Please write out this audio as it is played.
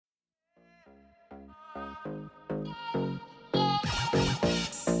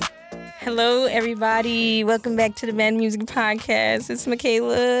Hello, everybody. Welcome back to the Band Music Podcast. It's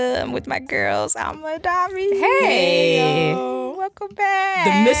Michaela. I'm with my girls, Alma and Dami. Hey. Yo, welcome back.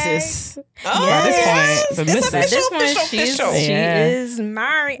 The missus. Oh, By this point, the missus. At this point, official. she is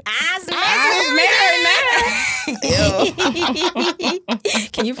married. Married now.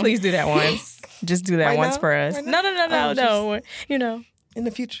 Can you please do that once? Just do that Right once now? for us. Right now? No. You know. In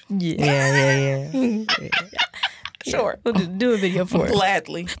the future. Yeah. Sure. We'll do a video for it.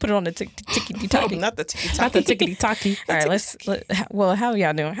 Gladly. Put it on the ticky-tacky. Not the ticky Not the tickety talkie. All right, well, how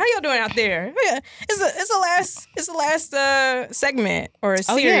y'all doing? How y'all doing out there? Yeah, it's the last segment or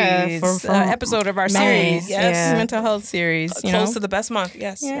series for episode of our series. Yes. Yeah. Mental health series. You Close know? to the best month.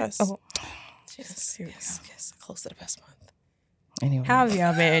 Yes. Yeah. Yes. Oh, Yes. Close to the best month. Anyway. how have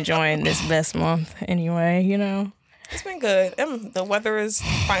y'all been enjoying this best month? Anyway, you know, It's been good. The weather is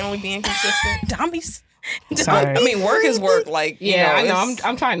finally being consistent. Dummies. Sorry. I mean, work is work. Like, Yeah, I know. it's-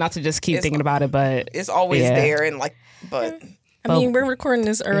 I'm trying not to just keep it's- thinking about it, but It's always Yeah. there and but I mean, we're recording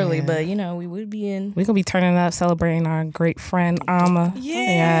this early, Yeah. but you know, we would be in. we're gonna be turning up, celebrating our great friend Alma.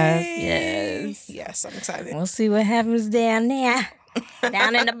 Yes. Yes, I'm excited. We'll see what happens down there,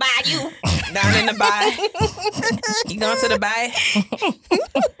 down in the bayou. Down in the bay. You going to the bay?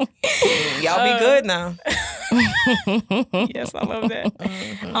 Y'all be good now. Yes, I love that.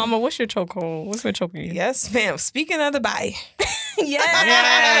 Alma, what's your chokehold? What's your chokehold? Yes, ma'am. Speaking of the bay.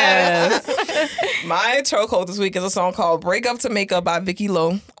 Yes. My chokehold this week is a song called "Break Up to Make Up" by Vicky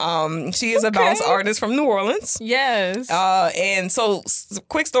Lowe. She is a bounce artist from New Orleans. Yes. And so,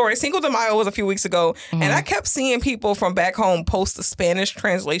 quick story: Cinco de Mayo was a few weeks ago, and I kept seeing people from back home post the Spanish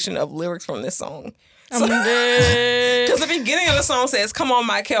translation of lyrics from this song. I'm dead. Because the beginning of the song says, "Come on,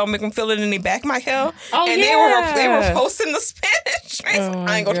 Michael, make them feel it in the back, Michael." Oh, and yeah. they were posting the Spanish translation.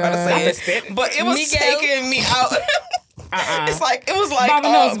 I ain't gonna try to say it, but it was Miguel. taking me out. It was like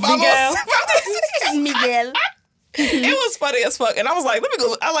Vámonos, Miguel. It was funny as fuck, and I was like, "Let me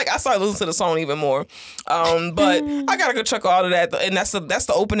go." I started listening to the song even more, but I got a good chuckle out of that, and that's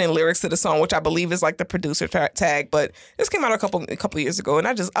the opening lyrics to the song, which I believe is like the producer tag. But this came out a couple years ago, and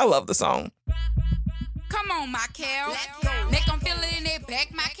I love the song. Come on, Michael. Make them feel it in their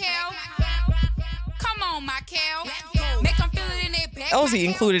back, Michael. Come on, Michael. Make them feel it in their back. Elsie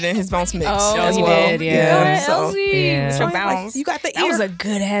included in his bounce mix as he well. did, yeah. So, Yeah. What's your like, bounce? you got the That ear. was a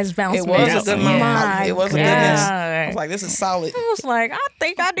good ass bounce. It was mix. a good Yeah. mix. It was a goodness. I was God. like, this is solid. I was like, I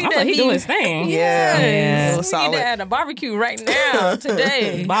think I need I was to like, he be doing his thing. Yeah. Yes. It was We need solid. to add a barbecue right now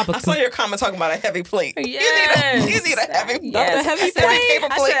today. Baba. I saw your comment talking about a heavy plate. Yes. You need a heavy Yes. heavy I said, paper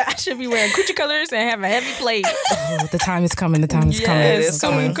I plate. said I should be wearing coochie colors and have a heavy plate. Oh, the time is coming. The time is coming. Yes, is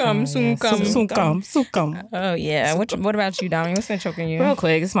soon coming. come. Soon come. Oh yeah. What about you, Dami? What's been choking you? Real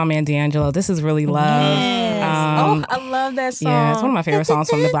quick, it's my man D'Angelo. This is really love. Yes. I love that song. Yeah, it's one of my favorite songs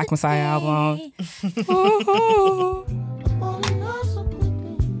from the Black Messiah album.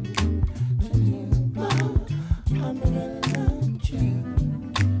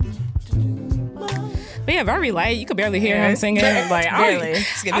 But yeah, very light. You could barely hear him singing. Like Barely.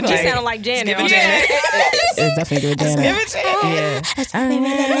 Skip I'm it, He like- sounded like Janet. Skip it, on Janet. It's definitely good, Janet. Give it to him.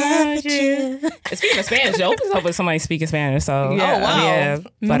 Yeah. Speaking of Spanish, it opens up with somebody speaking Spanish. So Yeah. Oh, wow. yeah.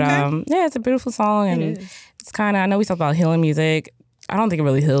 But yeah, it's a beautiful song, and it's kind of. I know we talked about healing music. I don't think it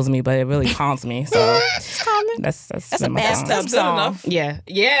really heals me, but it really calms me. So that's That's a been my song. bathtub That's good song. enough.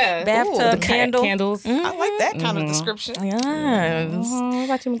 Yeah. Bathtub The candle. candles. I like that kind of description. Yes. What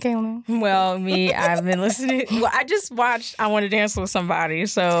about you, Michaela? Well, me, I've been listening. Well, I just watched I Want to Dance with Somebody.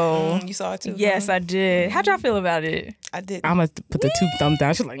 So, You saw it too. yes, I did. How'd y'all feel about it? I did. I'm gonna put the two thumbs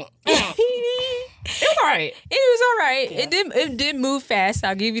down. She's like, it was all right. It was all right. It did move fast.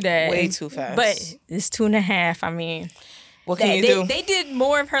 I'll give you that. Way too fast. But it's 2.5. I mean, What can you do? they did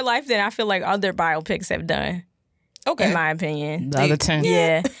more of her life than I feel like other biopics have done. Okay. In my opinion. The other 10.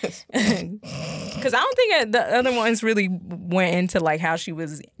 Yeah. Because I don't think the other ones really went into like how she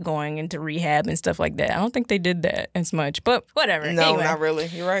was going into rehab and stuff like that. I don't think they did that as much. But whatever. No, Anyway. not really.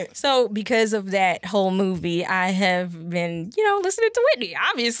 You're right. So because of that whole movie, I have been, listening to Whitney,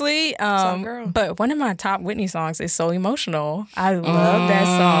 obviously. Some girl. But one of my top Whitney songs is So Emotional. I love that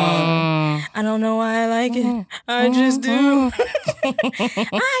song. I don't know why I like it. I just do. I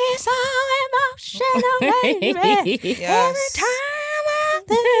get so emotional, baby. Yes. Every time I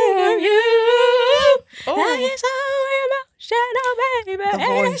think of you, I get so emotional, baby. The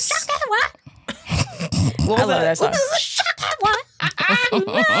And voice. it's shocking what? What I was love that song. What was it? Shocking what?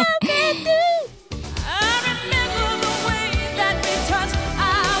 Love can do. I remember the way that we touched. I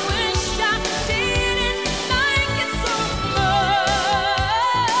wish I didn't like it so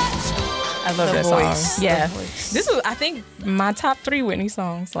much. I I love that voice. song. Yeah. This was, I think, my top 3 Whitney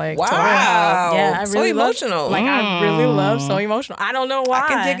songs. Like, Wow. Yeah, I So really emotional. Love, like, I really love So Emotional. I don't know why. I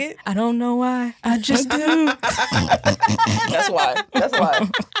can dig it. I don't know why. I just do. That's why. That's why.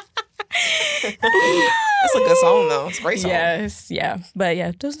 That's a good song, though. It's a great song. Yes, yeah. But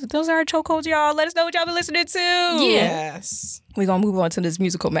yeah, those are our chokeholds, y'all. Let us know what y'all been listening to. Yes. We're going to move on to this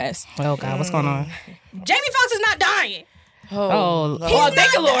musical mess. Oh, God. What's going on? Jamie Foxx is not dying. Oh,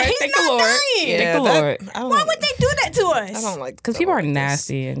 Thank the Lord. Thank the Lord. Thank the Lord. Why would they do that to us? I don't like Because people are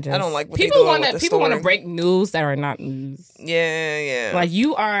nasty and just I don't like what people want to people want to break news that are not news. Yeah. Like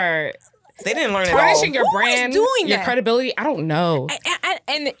you are they didn't learn it all. tarnishing your Who is brand, doing your that? credibility. I don't know.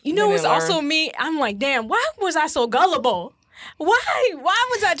 And you know, it's also me. I'm like, damn, why was I so gullible? Why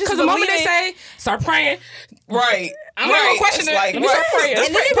was I just Because the moment they believing- say start praying, Right. I'm not gonna question it. Let me start praying. and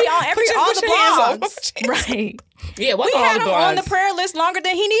then it be on all the blogs. blogs. Right. Yeah, what's We all had the him on the blogs? prayer list longer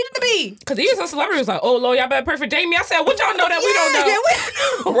than he needed to be. Because even some celebrities like, oh Lord, y'all better pray for Jamie. I said, what y'all know that we don't know? Yeah,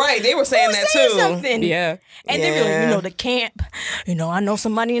 we don't know. Right. They were saying that Saying too. something. Yeah. And they be like, Yeah. you know, the camp. You know, I know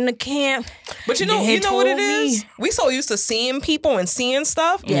somebody in the camp. But you know what it is? We so used to seeing people and seeing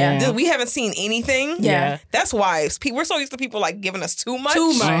stuff. Yeah. that we haven't seen anything. Yeah. That's why we're so used to people like giving us too much.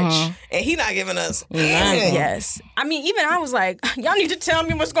 And he not giving us Nothing. Yes. I mean, even I was like, y'all need to tell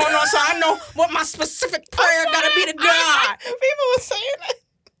me what's going on so I know what my specific prayer gotta be to God. People were saying that.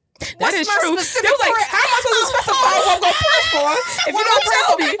 That is my true. They specific was like, prayer? how am I supposed to specify what I'm going to pray for if you don't pray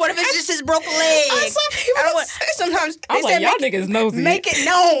for me? What if it's just his broken leg? Sometimes I'm they like, said y'all niggas nosy. make it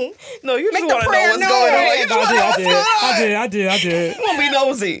known. No, you Make just the want to know prayer what's known. going on. Yeah, You just wanna know what's going on. I did. You want to be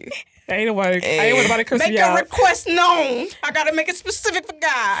nosy. Ain't nobody, I ain't nobody curse Make me your out. request known. I gotta make it specific for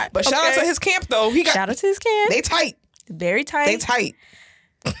God. But shout out to his camp though. He got Shout out to his camp. they tight. Very tight. They tight.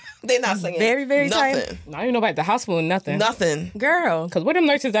 They not singing. Very, very nothing. tight. I ain't nobody at the hospital, nothing. Nothing. Girl. Because what them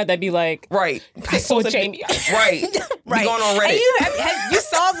nurses that be like, Right. I saw Jamie. Right. Be going on Reddit. And you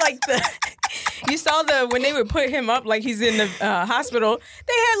saw like when they would put him up like he's in the hospital,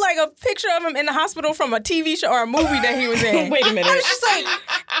 they had like a picture of him in the hospital from a TV show or a movie that he was in. Wait a minute. I was just like,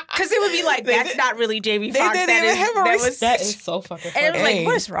 because it would be like, that's not really Jamie Foxx. didn't even have a That is so fucking funny. And it was like,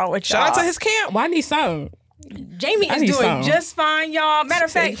 what's wrong with y'all? Shout out to his camp. Why need something? Jamie I is need doing something. just fine, y'all. Matter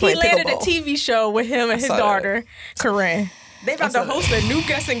of Said he fact, he playing landed a pickleball. TV show with him and his saw that. daughter, Corinne. They about to saw host a new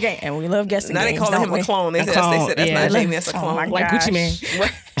guessing game, and we love guessing Now games. they calling him don't a we? clone. They A said clone, that's yeah. not Jamie, that's a Oh clone. my Like Gucci Mane.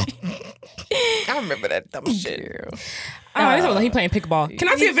 I remember that dumb shit. Oh, this was like he playing pickleball. Can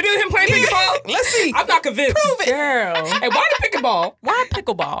I see a video of him playing pickleball? Let's see. I'm not convinced. Girl, Hey, why the pickleball? why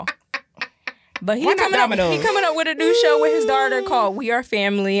pickleball? But Why not dominoes? he coming up with a new show with his daughter called We Are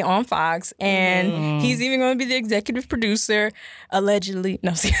Family on Fox, and he's even going to be the executive producer, allegedly.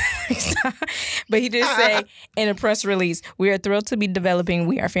 No, seriously. But he did say in a press release, we are thrilled to be developing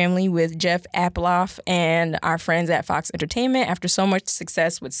We Are Family with Jeff Aploff and our friends at Fox Entertainment after so much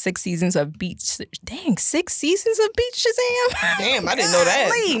success with 6 seasons of Beach. Dang, 6 seasons of Beach Shazam? Damn, I didn't know that.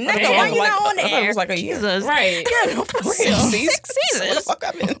 Golly, I nigga, thought why it was you like- not on I thought there? it was like a year. Jesus. Right. Yeah, no, for real. 6 Where the seasons. fuck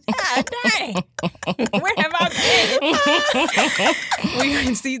I been? God dang. Where have I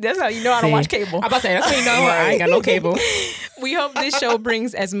been? See, that's how you know I don't watch cable. I'm about to say, that's how you know I ain't got no cable. We hope this show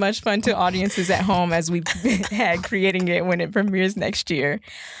brings as much fun to audiences at home as we've had creating it when it premieres next year.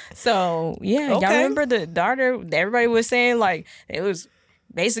 So, yeah, y'all Okay. remember the daughter, everybody was saying, like, it was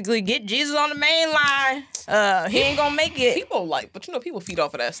basically get Jesus on the main line. He ain't gonna make it. People but people feed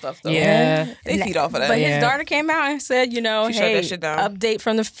off of that stuff though. Yeah. They feed off of that. But Yeah. his daughter came out and said, She shut hey, that shit down. update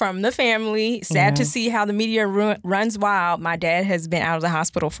from the family. Sad to see how the media runs wild. My dad has been out of the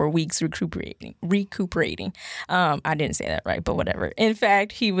hospital for weeks recuperating. I didn't say that right, but whatever. In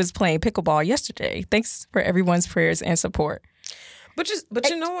fact, he was playing pickleball yesterday. Thanks for everyone's prayers and support. But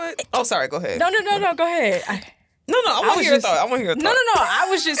you know what? Oh, sorry. Go ahead. No, go ahead. No. I want to hear your thought. I want to hear your thought. No. I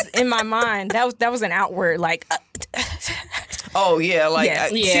was just in my mind. That was an outward like. Oh yeah, like Yeah.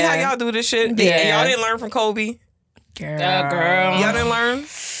 see how y'all do this shit. Yeah. Y'all didn't learn from Kobe. Girl. Girl. Y'all didn't learn.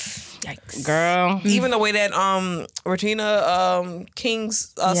 Yikes. Girl. Even the way that Regina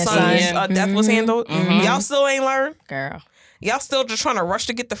King's Yes, son's son. death was handled, y'all still ain't learned. Girl. Y'all still just trying to rush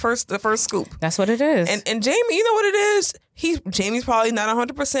to get the first scoop. That's what it is. And Jamie, you know what it is? Jamie's probably not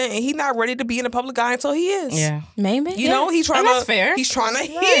 100%, and he's not ready to be in the public eye until he is. yeah. Maybe. You know, he's trying And to. that's fair. He's trying to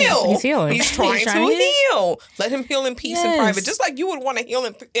heal. He's healing. He's trying He's to trying to heal. Let him heal in peace in Yes. private, just like you would want to heal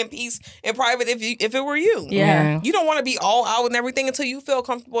in peace in private if it were you. Yeah. You don't want to be all out and everything until you feel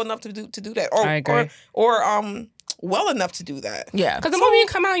comfortable enough to do that, I agree. or well enough to do that. Yeah. Because the moment you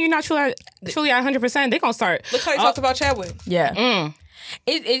come out, you're not truly at 100%. They gonna start. Look how you talked about Chadwick. Yeah.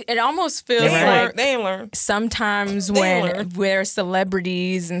 It almost feels They ain't like learned. They ain't learned. sometimes They when learn. we're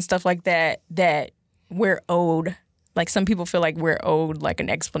celebrities and stuff like that we're owed, like some people feel like we're owed like an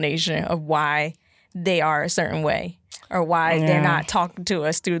explanation of why they are a certain way or why they're not talking to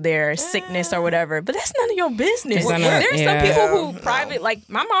us through their sickness or whatever. But that's none of your business. There's some people who private, like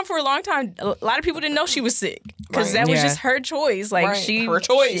my mom for a long time, a lot of people didn't know she was sick because that was just her choice. Like her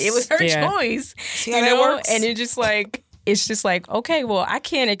choice. It was her choice. See how that works? And it's just like, okay, well, I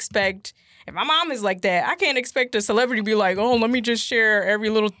can't expect. If my mom is like that, I can't expect a celebrity to be like, oh, let me just share every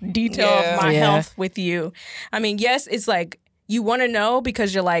little detail of my health with you. I mean, yes, it's like you want to know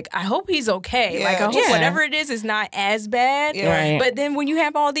because you're like, I hope he's okay. Yeah. Like, I hope whatever it is not as bad. Yeah. Right. But then when you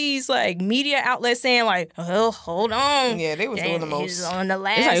have all these like media outlets saying like, oh, hold on. Yeah, they was doing the most. He's on the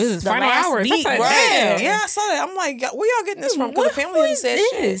last, It's like, this is final hours. beat. That's like, Right. Yeah, I saw that. I'm like, where y'all getting this from? Because the family hasn't said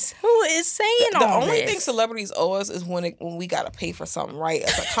shit. Who is saying The all only this? thing celebrities owe us is when we got to pay for something, right?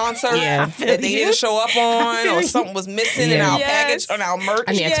 As a concert Yeah. that they didn't show up on or something was missing in our package, on our merch.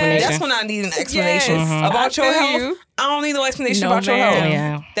 I need explanation. That's when I need an explanation Yes. about I your feel health. you. I don't need no explanation No, about your ma'am. health.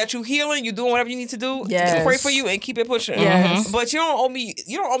 Yeah. That you healing, you doing whatever you need to do. Yes. Pray for you and keep it pushing. Yes. But you don't owe me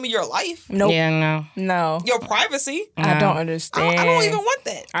your life, Nope. Yeah, no. No. your privacy. I don't I understand. don't even want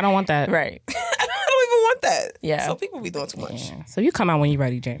that. I don't want that. Right. I don't even want that. Yeah. So people be doing too much. Yeah. So you come out when you're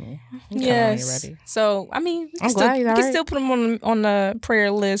ready, Jamie. You come out when Yes. you're ready. So I mean, we can, I'm still, glad he's we all can right. still put them on the prayer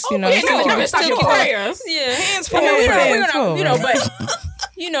list. You know, yeah, still no, keep no, it- it's not still your keep it- prayers. Yeah. Hands I mean, forward. we're gonna, you know, Forward. but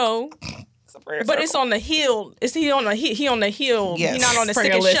you know, It's a prayer but it's circle. on the hill. He on the hill. Yes. He's not on the Prayer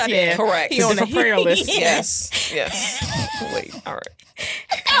sick and list, shut yeah. in. Correct. He It's on a the different prayer list. Yes. Yes. Wait. All right.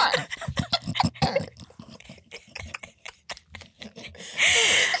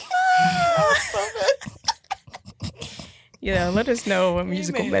 Yeah, let us know what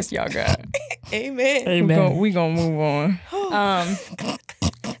musical mess y'all got. Amen. Amen. We gonna move on.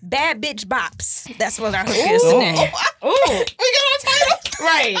 Bad bitch bops. That's what our hook is today. Ooh. We got our title.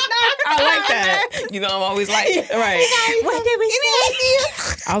 Right. I like that. You know, I'm always like, Right. What did we say?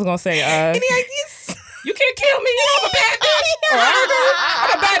 ideas? I was going to say, Any ideas? you can't kill me. I'm a bad bitch.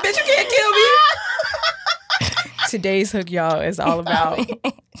 I'm a bad bitch. You can't kill me. Today's hook, y'all, is all about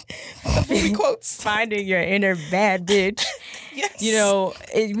Movie quotes. finding your inner bad bitch. Yes. You know,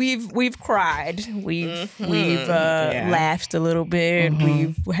 we've cried, we've laughed a little bit,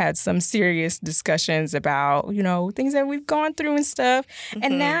 we've had some serious discussions about things that we've gone through and stuff,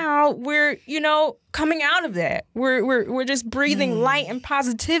 and now we're coming out of that. We're just breathing light and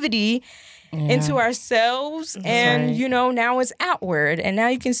positivity into ourselves, and now it's outward, and now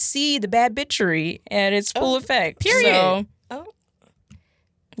you can see the bad bitchery at its full effect. Period. So,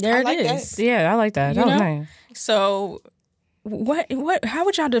 there I like it that. is. Yeah, I like that. That was know? nice. So, what? How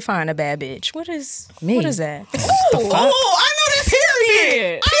would y'all define a bad bitch? What is Me. What is that? Oh, I know this.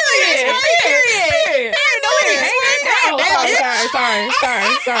 Period. Period. Sorry.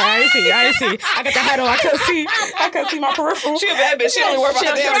 I didn't see. I got the hat on. I couldn't see my peripheral. She a bad bitch. She only worry about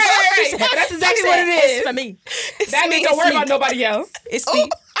her damn Right. self. That's exactly what it is. It's for me. That means don't worry about nobody else. It's me.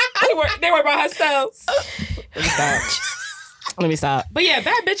 They worry about themselves. Let me stop. But yeah,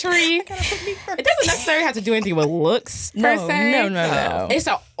 bad bitchery. It doesn't necessarily have to do anything with looks per se. No. It's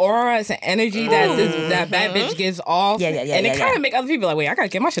an aura, it's an energy that bad bitch gives off. Yeah. And it kind of make other people like, wait, I gotta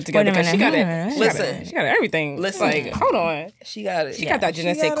get my shit together Wait a because she got minute. it. Listen. She got everything. Listen. Like, hold on. She got it. She got that je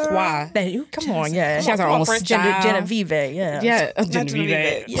ne sais quoi. Come on, yeah. She has her own French style. Genevieve, yeah. Yeah, Not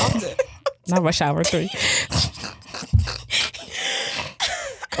Genevieve. Genevieve. Not Rush Hour 3.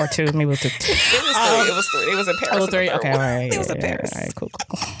 Or 2, maybe it was 2. It was three. It was in Paris. Oh, in the 3. third Okay, one. all right. It was in yeah, Paris. All right, cool.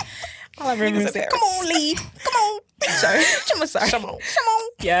 All I It remember was is in Paris. come on, Lee. Come on. Sorry. I'm sorry. Come on.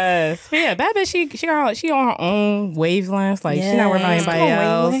 Yes. But yeah, bad bitch, she on her own wavelength. Like, she's not worried about anybody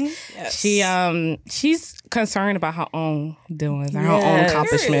else. Yes. She's concerned about her own doings and her own Yes.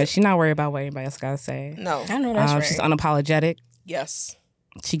 accomplishments. Period. She's not worried about what anybody else gotta say. No. I know that's right. She's unapologetic. Yes.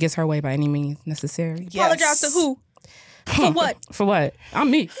 She gets her way by any means necessary. Yes. Apologize to who? For what? For what?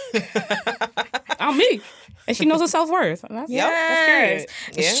 I'm me. I'm me. And she knows her self-worth. That's Yes. period.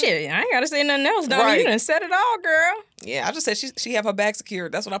 Yeah. Shit, I ain't gotta say nothing else, dog. Right. You done said it all, girl. Yeah, I just said she have her bag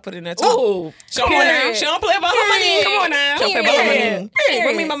secured. That's what I put in there too. Ooh. She don't play about her money. Come on now. She don't play about her Period. money. Period.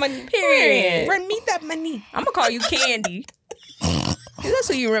 Run me my money. Period. Run me that money. I'm gonna call you Candy. That's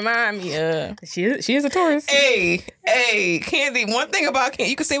who you remind me of. She is a tourist. Hey, Candy. One thing about Candy,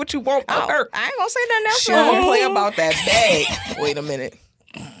 you can say what you want about her. I ain't gonna say nothing else. She don't play about that bag. Wait a minute.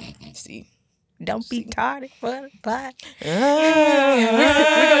 See. Don't be tardy for the pot. We're We're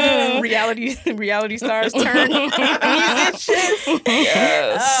gonna do reality reality stars turn musicians.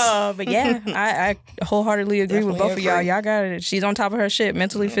 Yes. Oh, but yeah, I wholeheartedly agree with both of y'all. agree. Y'all got it. She's on top of her shit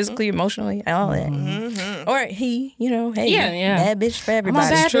mentally, physically, emotionally, all that. Or he, hey, Yeah. bad bitch for I'm a everybody.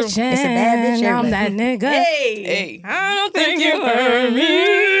 bad It's true. bitch. It's a bad bitch. I'm that everybody. nigga. Hey, I don't think you heard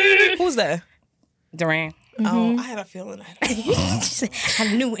me. Who's that? Duran. Oh, I had a feeling. She said,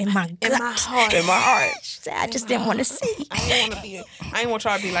 I knew in my gut. In my heart. In my heart. She said, I just didn't want to see. I didn't want to be. I didn't want to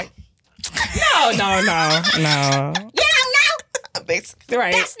try to be like. No. You don't know. Basically.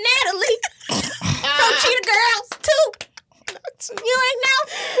 Right. That's Natalie from Cheetah Girls too. You ain't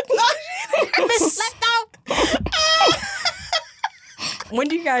know. Been slept on. When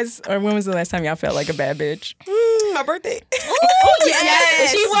do you guys, or when was the last time y'all felt like a bad bitch? My birthday. Oh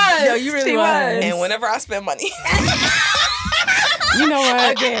yes, she was. No, you really was. And whenever I spend money. You know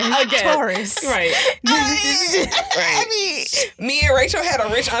what? Again. Taurus. Right. I mean, me and Rachel had a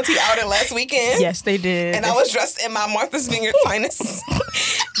rich auntie outing last weekend. Yes, they did. And I was dressed in my Martha's Vineyard finest.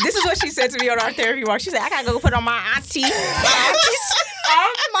 This is what she said to me on our therapy walk. She said, I gotta go put on my auntie suit.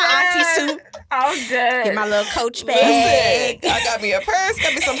 I'm dead. Get my little Coach bag. Listen, I got me a purse,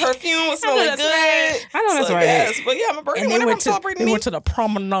 got me some perfume, was smelling good. I know that's right. Yes, but yeah, my birthday, And whenever I'm celebrating me. to the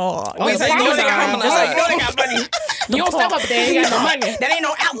promenade. Wait, so you know they got promenade. That's like, they got money. You don't step up there, you got no money. That ain't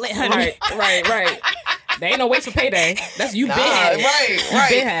no outlet, honey. Right. There ain't no wait for payday. That's you been had it. Right.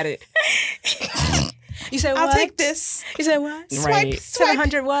 You been had it. You said what? I'll take this. You said what? Right.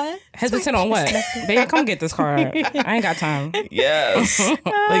 700 what? Hesitant on what? Baby, come get this card. I ain't got time. Yes. But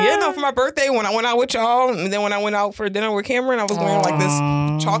yeah, no, for my birthday, when I went out with y'all, and then when I went out for dinner with Cameron, I was wearing like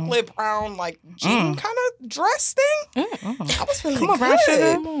this chocolate brown, like jean kind of dress thing. I was feeling on, good. brown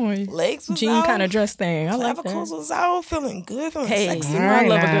sugar. Come on. Legs was Jean out. kind of dress thing. I like Clavicles that. was out, feeling good, feeling Hey, sexy. I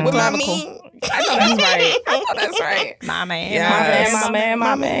love a good With my clavicle. mean. I know that's right. I know that's right. My man. Yes.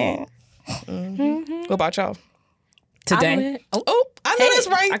 My man. What about y'all? Today. Oh, I know that's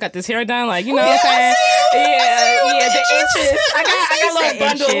right. I got this hair done, like, you know what I'm saying? Yeah, the inches. I got little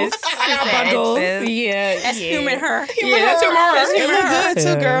bundles. I got bundles. Yeah. That's human her. Yeah, that's human her. That's human her. Good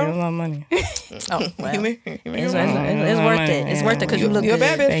too, girl. A lot of money. Oh, well. Human It's her. worth it. It's worth it because you look You're a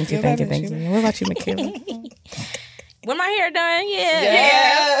good. bad bitch. Thank you. What about you, Michaela? When my hair done, yeah.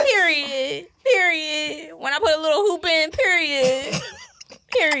 Yes. Period. When I put a little hoop in, period.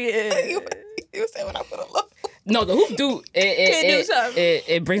 You said when I put a look. No, the hoop do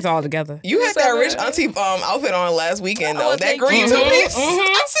it brings it all together. You had that rich auntie outfit on last weekend though. That thank green you. two-piece.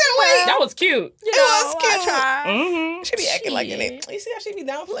 I said, wait. That was cute. It was cute. Mm-hmm. She be acting like it. You see how she be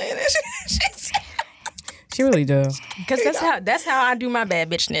downplaying that? She really do. Because that's how I do my bad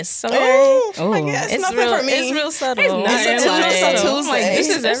bitchness. So Oh, I guess it's nothing real. for me. It's real subtle. It's nothing It's like- real subtle. Tuesday. Like, this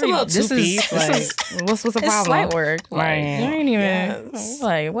is It's a little this two-piece. Like, what's the it's problem? slight work. Like, Right. you ain't even Yes.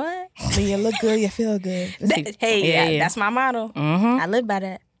 like what? When you look good, you feel good. Hey, Yeah. that's my motto. Mm-hmm. I live by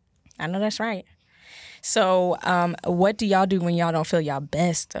that. I know that's right. So, what do y'all do when y'all don't feel y'all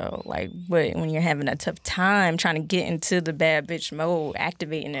best though? Like, when you're having a tough time trying to get into the bad bitch mode,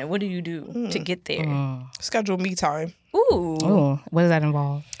 activating it? What do you do to get there? Schedule me time. Ooh. Oh, what does that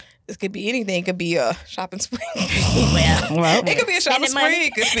involve? It could be anything. It could be a shopping spree. Well, It could be a shopping Spending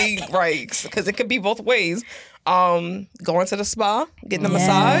money. spree. It could be right because it could be both ways. Going to the spa, getting a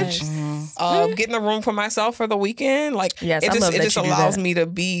massage, getting a room for myself for the weekend. Like Yes, it I just love it that just you do allows that. me to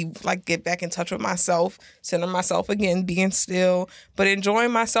be like get back in touch with myself, center myself again, being still, but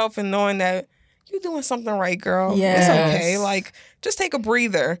enjoying myself and knowing that you're doing something right, girl. Yes. It's okay. Like just take a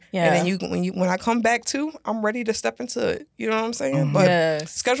breather, Yeah. and then when I come back to, I'm ready to step into it. You know what I'm saying? But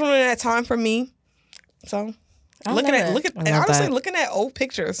Yes. scheduling that time for me. So looking love at it. and love honestly that. looking at old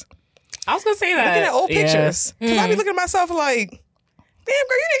pictures. I was gonna say that. Looking at old pictures. Because I be looking at myself like, damn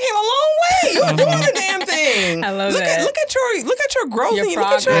girl, you done came a long way. You were doing the damn thing. I love look that. Look at your growth Your and look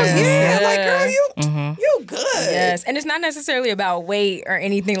at your progress. like girl, Yeah. you good. Yes, and it's not necessarily about weight or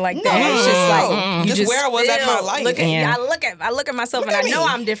anything like that. It's just like you Just where I was at my feel- life. Look at, Yeah. I look at myself Look and at I know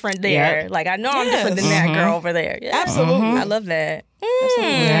me. I'm different there. Yeah. Like I know I'm different than that girl over there. Yeah. Absolutely. I love that.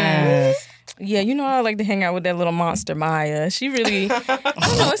 Yes. Yeah, you know I like to hang out with that little monster Maya. She really, I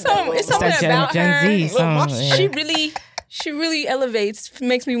don't know, it's something That about Gen her. Z song. She really elevates,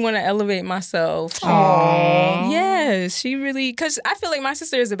 makes me want to elevate myself. Aww. Yes, she really, because I feel like my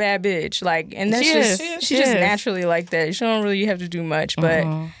sister is a bad bitch. Like, and that's She just, is. she's She just is. naturally like that. She don't really have to do much, but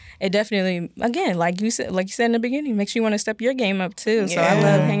it definitely, again, like you said in the beginning, makes you want to step your game up too. So I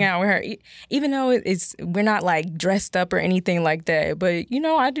love hanging out with her, even though we're not like dressed up or anything like that. But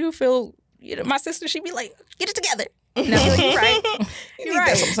I do feel, my sister, she'd be like, get it together. No, you're right. You need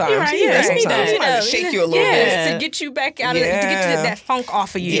that sometimes. You're right. You need that You need sometimes. that. Somebody to shake you a little bit. To get you back out of it, to get that funk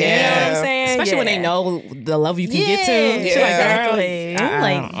off of you. Yeah. You know what I'm saying? Especially when they know the level you can get to. Yeah. Exactly. Girl, I'm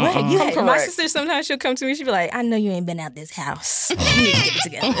like, what? You had, my correct. sister sometimes she'll come to me. She'll be like, I know you ain't been out this house. You need to get it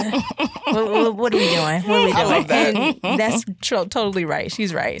together. What are we doing? What are we doing? I love that. And that's totally right.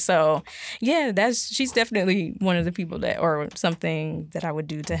 She's right. So yeah, she's definitely one of the people that, or something that I would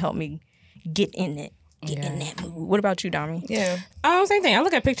do to help me get in it. Get in that mood. What about you, Dami? Yeah. Same thing. I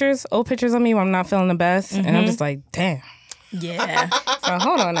look at old pictures of me when I'm not feeling the best, and I'm just like, damn. Yeah. So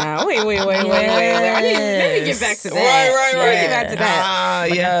hold on now. Wait. Let me get back to that. Right. Let me get back to that.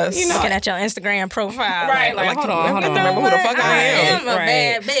 Yes. You know, Looking at your Instagram profile. Right, like, hold on. remember who the fuck I am. I'm a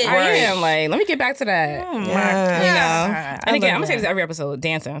bad bitch. I am. Like, let me get back to that. Oh my Yeah. God. And again, I I'm love gonna say this that. every episode.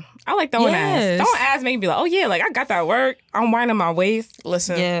 Dancing. I like throwing Yes. ass. Don't ass make me be like, oh yeah, like I got that work. I'm winding my waist.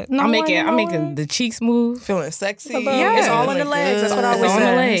 Listen. Yeah. I'm making the cheeks move. Feeling sexy. Yeah. It's all in the feeling legs. That's what I good. always It's all in the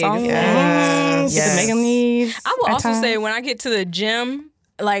say. legs. It's all in the Yes. legs. Get to make them knees. I will at also say times. when I get to the gym,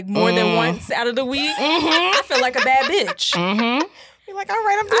 like more than once out of the week, I feel like a bad bitch. You're like, all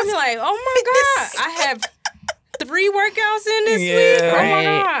right, I'm doing I'm like, oh my God, I have 3 workouts in this Yeah. week. Oh my Right,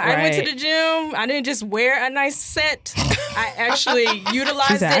 God. I went to right. the gym. I didn't just wear a nice set. I actually utilized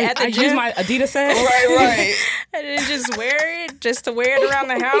She it said, at the I gym. use my Adidas set. Right. I didn't just wear it just to wear it around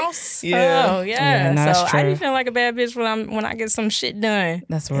the house. Yeah. Oh yeah. Yeah, no, so that's I true. do feel like a bad bitch when I get some shit done.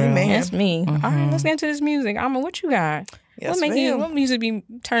 That's real. Amen. That's me. All right, let's get into this music. Alma, what you got? Yes, what ma'am. music be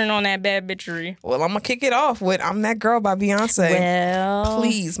turning on that bad bitchery? Well, I'm going to kick it off with I'm That Girl by Beyonce. Well,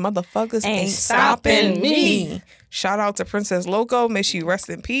 Please, motherfuckers ain't ain't stopping stopping me. Shout out to Princess Loco. May she rest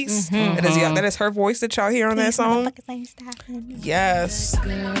in peace. That is her voice that y'all hear on that song. ain't stopping me. Yes.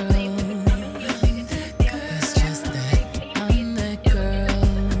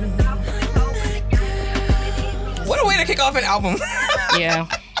 What a way to kick off an album. Yeah.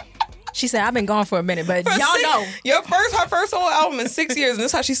 She said, I've been gone for a minute, but y'all know. Her first whole album in 6 years, and this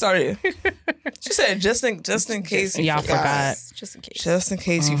is how she started. She said, just in case you Y'all forgot. Just in case. Just in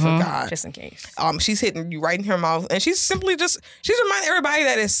case you forgot. Just in case. She's hitting you right in her mouth, and she's simply she's reminding everybody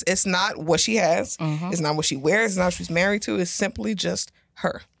that it's not what she has, it's not what she wears, it's not what she's married to, it's simply just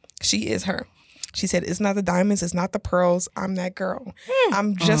her. She is her. She said, it's not the diamonds, it's not the pearls, I'm that girl.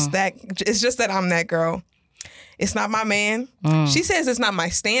 I'm just that, it's just that I'm that girl. It's not my man. She says it's not my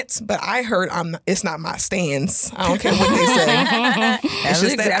stance, but I heard it's not my stance. I don't care what they say. It's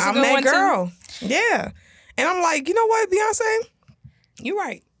just that That's a I'm good that one, too. girl. Yeah. And I'm like, you know what, Beyonce? You're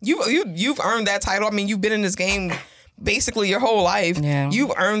right. You've earned that title. I mean, you've been in this game basically your whole life. Yeah.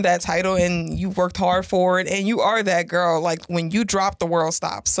 You've earned that title and you've worked hard for it. And you are that girl. Like when you drop, the world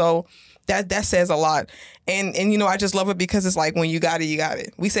stops. So that says a lot. And you know, I just love it because it's like when you got it, you got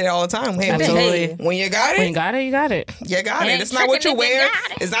it. We say it all the time. Hey, Absolutely. when you got it, When you got it, you got it. you got it. Ain't It's not what you tricking if you wear.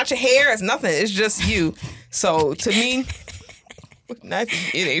 got it. It's not your hair. It's nothing. It's just you. So to me,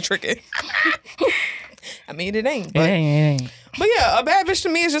 it ain't tricking. I mean, it ain't. But, It ain't. but yeah, a bad bitch to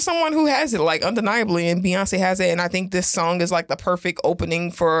me is just someone who has it, like undeniably, and Beyonce has it. And I think this song is like the perfect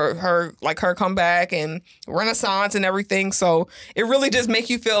opening for her, like her comeback and renaissance and everything. So it really just make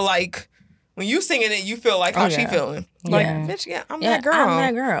you feel like when you singing it, you feel like how she feeling. Like, Yeah. bitch, yeah, I'm Yeah, that girl. I'm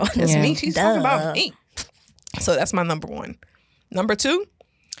that girl. That's Yeah. me. She's talking about me. So that's my number one. Number 2,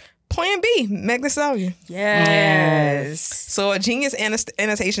 Plan B, Meg Thee Stallion. Yes. So a Genius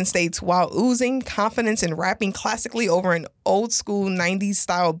annotation states, while oozing confidence and rapping classically over an old school 90s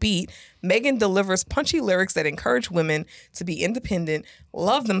style beat, Megan delivers punchy lyrics that encourage women to be independent,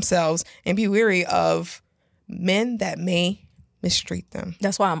 love themselves, and be weary of men that may mistreat them.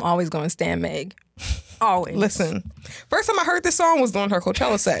 That's why I'm always going to stand Meg. Always. Listen, first time I heard this song was during her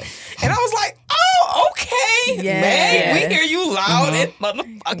Coachella set. And I was like, oh, okay. Yeah. Meg, we hear you loud and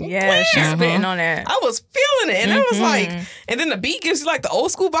motherfucking Yeah, clear. she's spitting on that. I was feeling it. And I was like, and then the beat gives you like the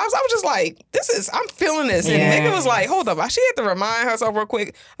old school vibes. I was just like, I'm feeling this. And Yeah. Megan was like, hold up. She had to remind herself real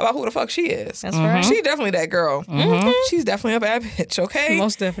quick about who the fuck she is. That's right. She definitely that girl. She's definitely a bad bitch, okay?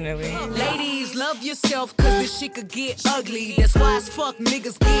 Most definitely. Ladies, love yourself, cause this shit could get ugly. That's why as fuck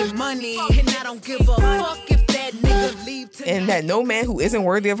niggas get money. And I don't give a fuck if that nigga leave tonight. And that no man who isn't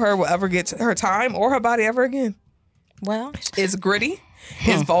worthy of her will ever get her time or her body ever again. Well, It's gritty.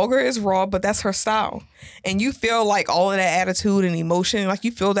 It's vulgar, it's raw, but that's her style. And you feel like all of that attitude and emotion, like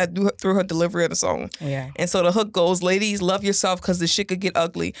you feel that through her delivery of the song. Yeah. And so the hook goes, ladies, love yourself because the shit could get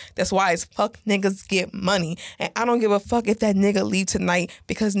ugly. That's why it's fuck niggas get money. And I don't give a fuck if that nigga leave tonight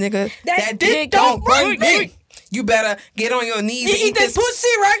because nigga, that dick don't run me. You better get on your knees and eat this pussy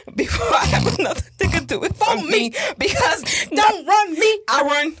right before I have another nigga do it for me. Because don't run me, I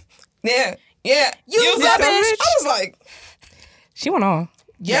run. Yeah. Yeah, use that bitch. I was like, She went on.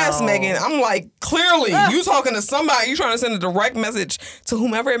 yes, No. Megan. I'm like, clearly, you talking to somebody. You trying to send a direct message to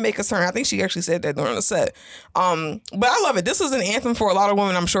whomever it may concern. I think she actually said that during the set. But I love it. This is an anthem for a lot of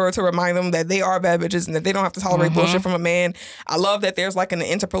women, I'm sure, to remind them that they are bad bitches and that they don't have to tolerate bullshit from a man. I love that there's like an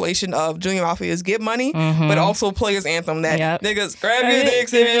interpolation of Junior Mafia's Get Money, but also Players Anthem that niggas grab your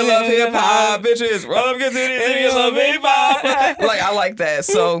dicks if you love hip hop, bitches rub your titties if you love hip hop. Like, I like that.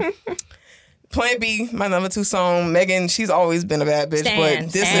 So. Plan B, my number 2 song. Megan, she's always been a bad bitch,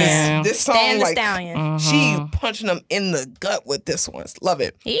 but this song, Stan the like, Stallion. she punching them in the gut with this one. Love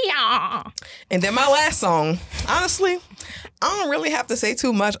it. Yeah. And then my last song, honestly, I don't really have to say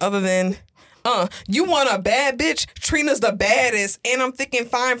too much other than, you want a bad bitch? Trina's the baddest, and I'm thinking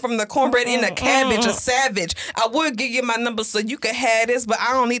fine from the cornbread in the cabbage, a savage. I would give you my number so you could have this, but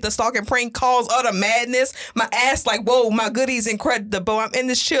I don't need the stalking prank calls or the madness. My ass like, whoa, my goodies incredible. I'm in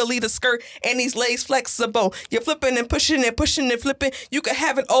this cheerleader skirt and these legs flexible. You're flipping and pushing and flipping. You could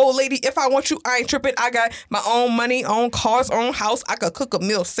have an old lady if I want you. I ain't tripping. I got my own money, own cars, own house. I could cook a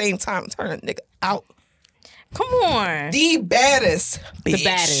meal same time. Turn a nigga out. Come on. The baddest. Bitch. The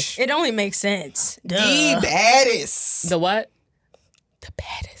baddest. It only makes sense. Duh. The baddest. The what? The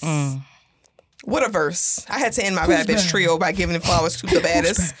baddest. What a verse. I had to end my bad bitch trio by giving the flowers to the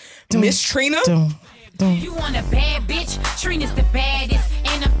baddest. Miss Trina. You want a bad bitch? Trina's the baddest.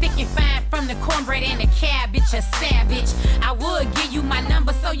 And I'm thick and fine from the cornbread and the cabbage, a savage. I would give you my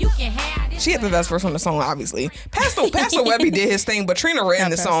number so you can have this. She had the best verse on the song, obviously. Pastor Webby did his thing, but Trina written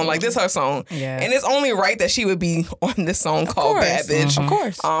the song. Like, this her song. Yeah. And it's only right that she would be on this song called Bad Bitch. Of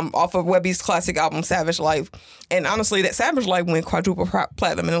course. Off of Webby's classic album, Savage Life. And honestly, that Savage Life went quadruple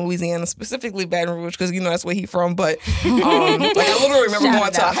platinum in Louisiana, specifically Baton Rouge, because, you know, that's where he from. But, like, I literally remember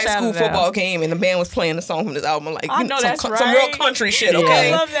going to a high school football game, and the band was playing the song from this album. Like, I you know, know that's some right. real country shit,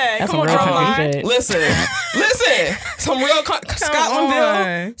 okay? I love that. That's Come on, some real Drumline. country shit. Listen, some real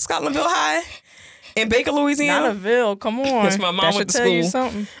Scotlandville High in Baker, Louisiana. Not a Ville. Come on. Yes, my mom that went should to tell you school.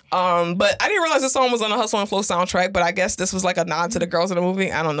 something. But I didn't realize the song was on the Hustle and Flow soundtrack, but I guess this was like a nod to the girls in the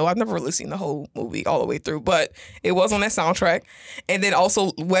movie. I don't know. I've never really seen the whole movie all the way through, but it was on that soundtrack. And then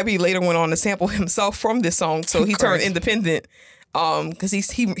also Webby later went on to sample himself from this song, so he turned independent. Because he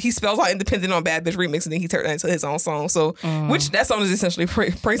spells out independent on Bad Bitch Remix, and then he turned that into his own song. So, which that song is essentially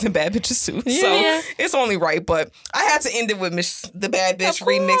praising bad bitches too. So it's only right. But I had to end it with the Bad Bitch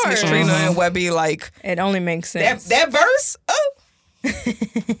Remix, Miss Trina and Webby. Like, It only makes sense. that verse. Oh,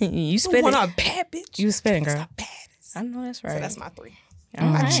 You spit want it. a bad bitch? You spitting, girl. Baddest. I know that's right. So that's my 3. All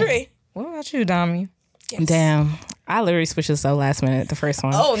My right. tree. What about you, Dami? Damn. I literally switched this up last minute, the first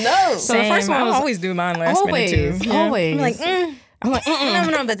one. Oh no. So the first one I was always do mine last minute too. Always. I'm like, I'm like,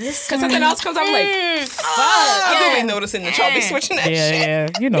 no, but this Because something else comes up, I'm like, I do be noticing that y'all be switching that shit. yeah.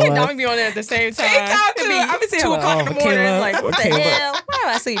 You know what? Dami be on there at the same time. Same time, too. It be I be seeing 2 o'clock in the morning. Caleb, Like, what the Caleb. hell? Why do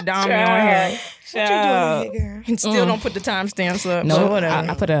I see Dami on here? What you doing here, girl? And still don't put the timestamps up. No, but whatever.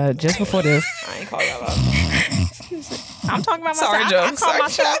 I put just before this. I ain't call y'all out. I'm talking about myself. Sorry, Joe. I call Sorry,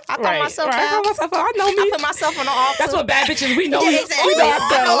 myself. I call myself Right. out. I know me. I put myself on the off. That's what bad bitches, we know. Yeah, exactly. We know I know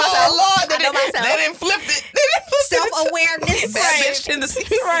ourselves. myself. Lord, I know myself. they didn't flip it. Self-awareness. Bad bitch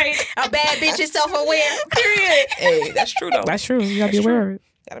tendencies. Right. A bad bitch is self-aware. Period. Hey, that's true though. That's true. You gotta be aware of it.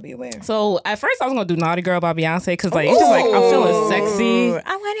 Gotta be aware. So at first I was gonna do Naughty Girl by Beyonce because like it's just like I'm feeling sexy.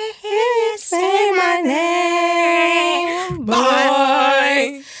 I want to hear you say my name.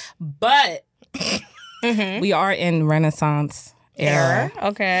 But we are in Renaissance era.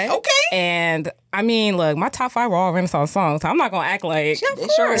 Okay. Okay. And I mean, look, my top 5 were all Renaissance songs. So I'm not gonna act like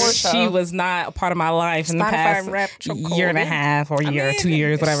she was not a part of my life in the Spotify past Wrapped your year and a half or year, 2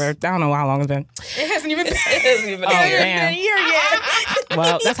 years, whatever. I don't know how long it's been. It hasn't even been Oh, damn. a year yet.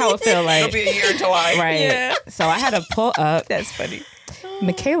 Well, that's how it feel like. It'll be a year in July. Right. Yeah. So I had to pull up That's funny.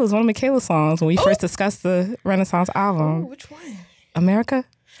 Michaela's, one of Michaela's songs when we first discussed the Renaissance album. Which one? America?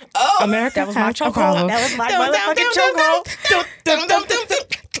 Oh, America That was my has a chokehold. problem. That was my motherfucking chokehold.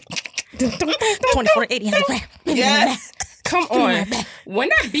 2480 on the ground. Yes. Come on. When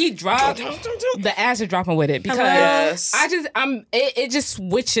that beat dropped, the ass is dropping with it because Yes. it just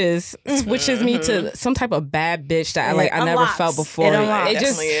switches me to some type of bad bitch that I never unlocks. felt before. It unlocks. It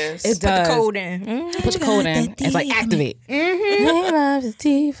just Definitely is. it does. Put the code in. Put the code in. It's like activate. Love is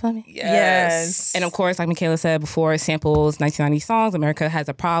deep for me. Yes. And of course, like Michaela said before, it samples 1990 songs. America Has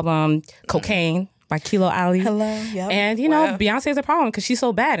a Problem. Cocaine by Kilo Ali. Hello. Yep. And you know, Beyonce is a problem because she's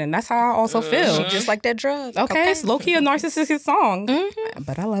so bad, and that's how I also feel. Just like that drug. Okay, it's low key a narcissistic song,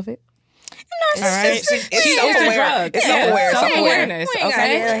 but I love it. All right. It's She is a self-aware. drug. It's Yeah, self-aware. self-awareness. We ain't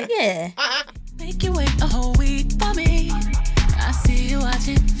Okay. gotta be like, yeah. Make you wait a whole week for me. I see you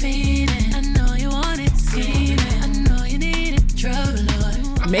watching, feeding. I know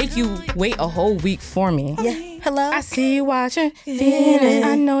Make you wait a whole week for me. Yeah. Hello. I see you watching, feeling.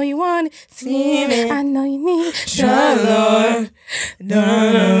 I know you want it, seeing it. I know you need love.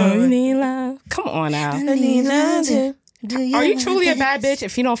 No, you need love. Come on now. I need love too. Are you truly a bad bitch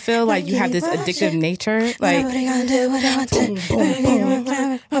if you don't feel like you have this addictive nature? Like,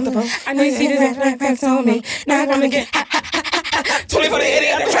 I know you see this that's on me. Now I'm gonna get 24 to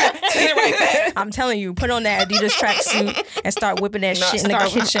 80 on the track. Send it right back. I'm telling you, put on that Adidas tracksuit and start whipping that shit in the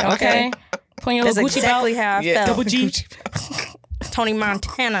kitchen, okay? Put on your That's little Gucci exactly belt. how I felt. Double G. Tony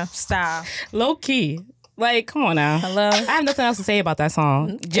Montana style. Low key. Like, come on now. Hello? I have nothing else to say about that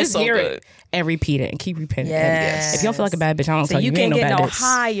song. Just so hear good. it and repeat it and keep repeating Yes. it. If you don't feel like a bad bitch, I don't So tell you you can't ain't get no no bad bitch.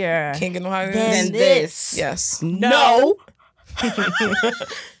 higher Can't get no higher than this. Yes. No.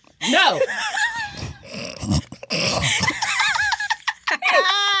 No.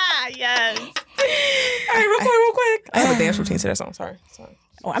 Yes. All right, real quick. I have a dance routine to that song. Sorry.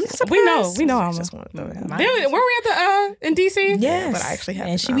 Oh, I'm just surprised. We know. Alma. Just want to throw it out. Were we at the in DC? Yes. But I actually have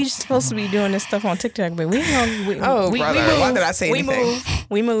and to she know. be supposed to be doing this stuff on TikTok, but we don't. Oh, brother. Why did I say anything?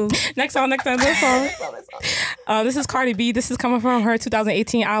 We move. Next song. This is Cardi B. This is coming from her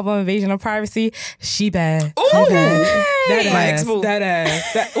 2018 album Invasion of Privacy. She bad. Ooh. That Legs ass. move. That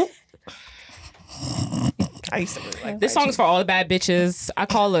ass. Ooh. I used to really like This song is for all the bad bitches. I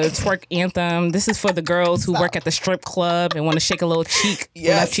call it a twerk anthem. This is for the girls who work at the strip club and want to shake a little cheek.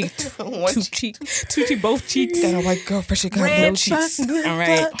 Yes. Left cheek. Two cheek, both cheeks. Got a white girl for Chicago. Red No cheeks. fuck, All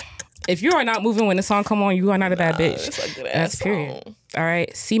right. If you are not moving when the song come on, you are not a bad bitch. It's a good ass That's period. song. All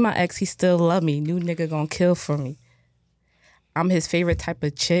right. See my ex, he still love me. New nigga gonna kill for me. I'm his favorite type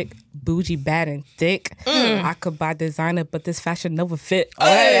of chick. Bougie, bad, and thick. I could buy designer, but this fashion never fit.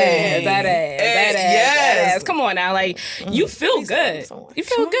 Hey. That ass. Yes. Come on now. Like, you feel good. You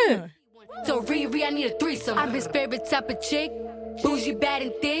feel good. So Riri, I need a threesome. I'm his favorite type of chick. Bougie, bad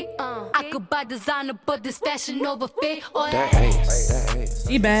and thick. I could buy designer, but this fashion over fit.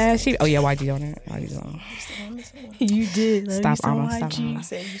 She bad. Oh, yeah, YG on it. YG's on. You did. Stop, Alma. Stop, Alma. I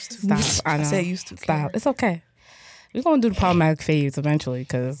said used to. Stop. I know. said used to. Stop. It's okay. We're going to do the problematic phase eventually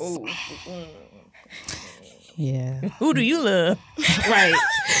because... Yeah. Who do you love? Right.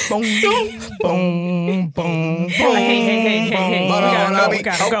 Boom, boom, boom. Hey. We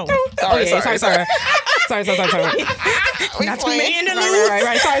gotta go. Sorry. Not too many in the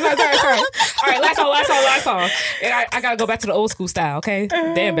Right. Sorry. All right, last song. And I gotta go back to the old school style, okay?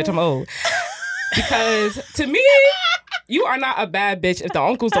 Damn, bitch, I'm old. Because to me, you are not a bad bitch if the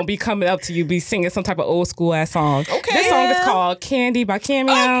uncles don't be coming up to you, be singing some type of old school ass song. Okay. This song is called Candy by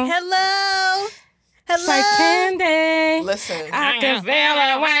Cameo. Hello. It's like candy. Listen. I can feel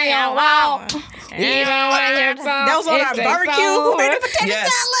it when you walk. Even when you're talking. That was on our barbecue. Who made the potato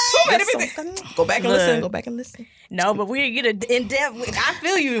Yes. Go back and listen. Go back and listen. No, but we didn't get in depth. I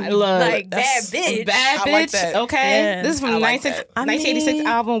feel you. Look, like bad bitch. Bad I bitch. like that. Okay. Yeah. This is from the like 1986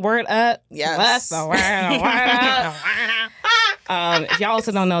 album Word Up. Yes. What's the word up? If y'all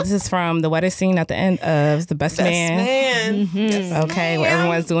also don't know, this is from the wedding scene at the end of The Best Man. Okay, where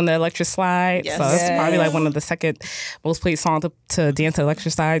everyone's doing the electric slide. Yes. So it's probably like one of the second most played songs to dance to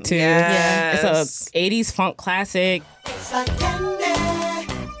electric slide too. Yes. It's a 80s funk classic. It's like candy.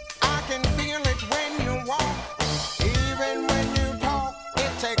 I can feel it when you walk. Even when you talk,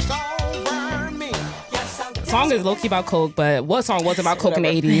 it takes over me. Yes, I The song is low-key about coke, but what song wasn't about coke in the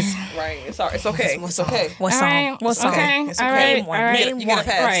 80s? Right. It's all right. It's okay. It's okay. What All song? right. What song? Okay. It's All okay. right. Name one. All right. Name You get a one.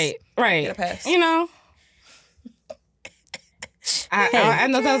 pass. Right. Get a pass. You know. I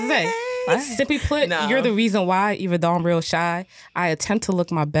know what else to say. Simply put, No. you're the reason why, even though I'm real shy, I attempt to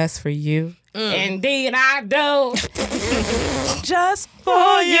look my best for you. Indeed, I do. Just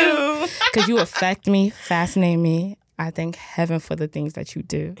for you. Because you affect me, fascinate me. I thank heaven for the things that you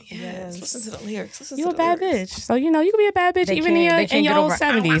do. Yes. Listen to the lyrics. Listen You to a the bad lyrics. bitch. So, you know, you can be a bad bitch They even can't- they in can't your get old over-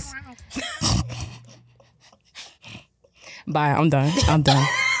 70s. Bye. I'm done.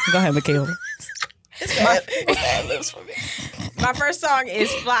 Go ahead, Michaela. Bad lips for me. My first song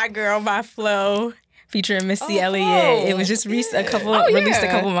is Fly Girl by Flo featuring Missy Elliott. Flo. It was just released a couple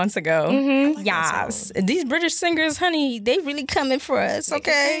months ago. Yes. These British singers, honey, they really coming for us,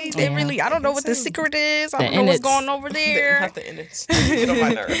 okay? They really, I don't know what the secret is. I don't know what's going over there. Have to end it. Get on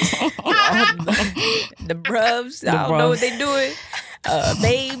my nerves. The bruvs, I don't know what they doing.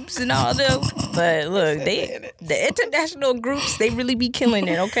 Babes and all them. But look, the international groups, they really be killing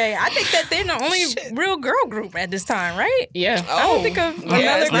it, okay? I think that they're the only real girl group at this time, right? Yeah. I don't think of another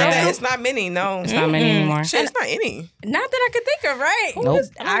Yeah, it's not girl that. group. It's not many. No. It's not many anymore. Shit, it's not any. Not that I could think of, right? Nope.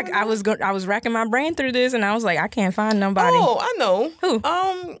 I was racking my brain through this, and I was like, I can't find nobody. Oh, I know. Who?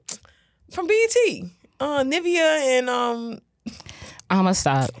 From BET. Nivea and I'm gonna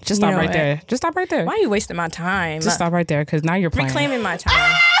stop. Just stop right there. Just stop right there. Why are you wasting my time? Just stop right there, because now you're playing. Reclaiming my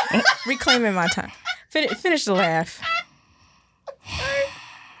time. Reclaiming my time. Finish the laugh.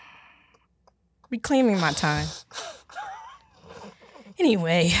 Reclaiming my time.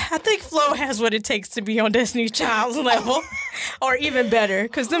 Anyway, I think Flo has what it takes to be on Destiny's Child's level, or even better,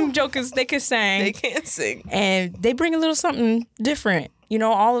 because them jokers, they can sing. They can't sing. And they bring a little something different. You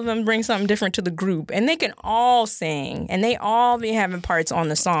know, all of them bring something different to the group. And they can all sing. And they all be having parts on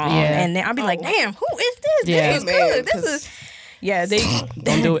the song. Yeah. And then I'll be like, damn, who is this? Yeah. This is good. This is... Yeah, they...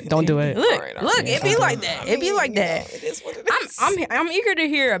 Don't do it. Don't do it. Look, it be like that. It be like that. It is what it is. I'm eager to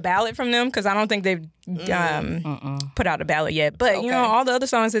hear a ballad from them because I don't think they've put out a ballad yet. But, you know, all the other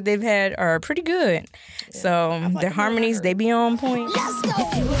songs that they've had are pretty good. Yeah. So their harmonies, they be on point. Let's go.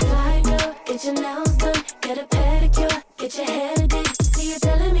 If you a fly girl, get your nails done, get a pedicure, get your hair did. See you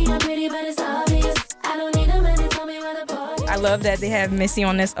telling me I'm pretty, but it's obvious. I don't need a minute, tell me where the party. I love that they have Missy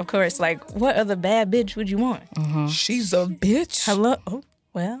on this, of course. Like, what other bad bitch would you want? She's a bitch. Hello. Oh,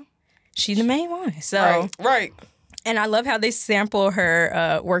 well, she's the main one. So Right. And I love how they sample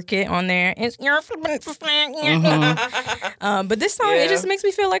her Work It on there. It's but this song, it just makes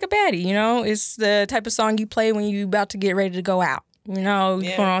me feel like a baddie, you know? It's the type of song you play when you about to get ready to go out. You know,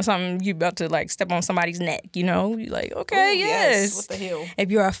 you put on something, you about to like step on somebody's neck, you know? You like, okay, yes. What the hell? If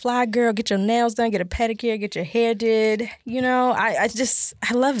you're a fly girl, get your nails done, get a pedicure, get your hair did. You know, I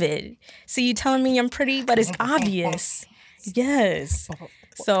love it. See, you telling me I'm pretty, but it's obvious. Yes.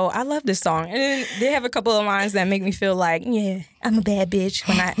 So I love this song, and then they have a couple of lines that make me feel like, yeah, I'm a bad bitch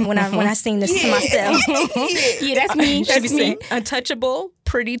when I sing this to myself. Yeah, that's me. Should be saying untouchable,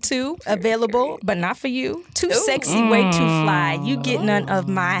 pretty too, available, but not for you. Too sexy, way too fly. You get none of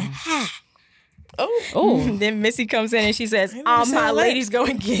my. Oh. Then Missy comes in and she says, all my ladies go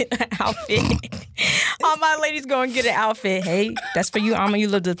and get an outfit. All my ladies go and get an outfit. Hey, that's for you, Alma. You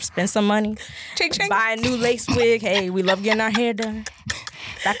love to spend some money. Ching, ching. Buy a new lace wig. Hey, we love getting our hair done.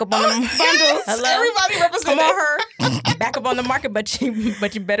 Back up on the bundle. Yes. Hello. Everybody represent Come on, her. Back up on the market, but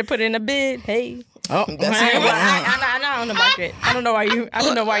you better put in a bid. Hey. Oh, I'm not on the market. I don't know why you. Like,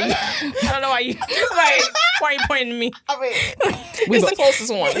 why are you pointing to me? I mean, it's the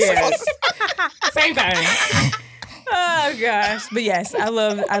closest one. Same thing. Oh gosh, but yes, I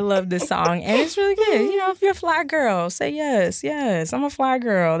love this song, and it's really good. You know, if you're a fly girl, say yes. I'm a fly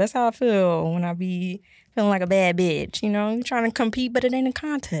girl. That's how I feel when I be feeling like a bad bitch. You know, you're trying to compete, but it ain't a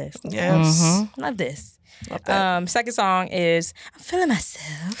contest. Yes, Love this. Love that. Second song is I'm feeling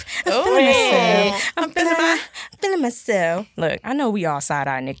myself. I'm feeling myself. Look, I know we all side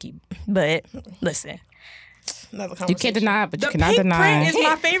eye Nikki, but listen. You can't deny it, but you The cannot Pink deny Print it. is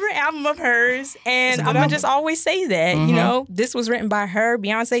my favorite album of hers, and I'm gonna just always say that. You know, this was written by her,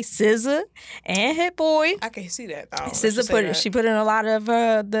 Beyonce, SZA, and Hit Boy. I can see that. SZA put in a lot of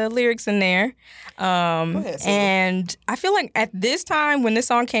the lyrics in there, and I feel like at this time when this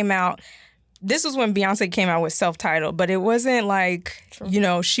song came out, this was when Beyonce came out with self-titled, but it wasn't like, you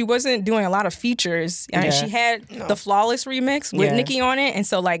know, she wasn't doing a lot of features. She had the Flawless remix with Nicki on it, and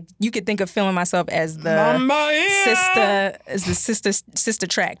so like you could think of Feeling Myself as the sister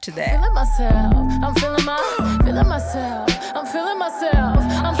track to that. Feeling myself, I'm feeling myself, I'm feeling myself,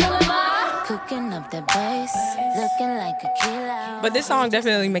 I'm feeling cooking up the bass, looking like a kilo. But this song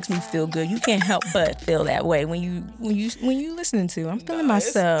definitely makes me feel good. You can't help but feel that way when you listening to I'm feeling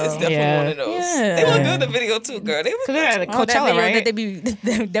myself. It's definitely one of those. Yeah. They look good in the video too, girl. They look good. At Oh, that Coachella, video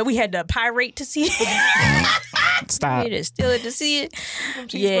right? that we had to pirate to see it. Stop. We had to steal it to see it.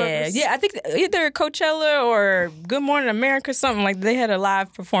 Yeah. I think either Coachella or Good Morning America, something like they had a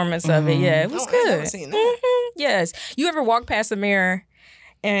live performance of it. Yeah, it was good. I never seen that. Yes. You ever walk past a mirror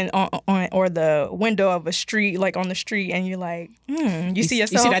and on or the window of a street, like on the street, and you're like, you see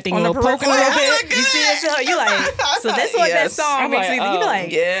yourself that thing on the poking a peripheral? little bit? You see yourself, you like, so that's what that song makes me. You be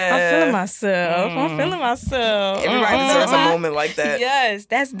like, I'm feeling myself. I'm feeling myself. Everybody deserves a moment like that. Yes,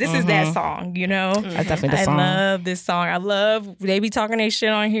 this is that song, you know? That's definitely the song. I love this song. I love, they be talking their shit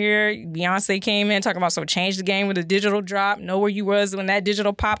on here. Beyonce came in talking about, so change the game with a digital drop. Know where you was when that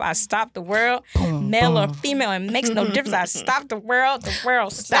digital pop. I stopped the world. Male or female, it makes no difference. I stopped the world. The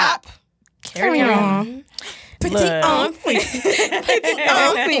world stop. Carry on. Petit enfant.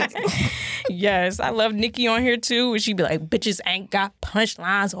 Yes, I love Nicki on here too, where she be like, bitches ain't got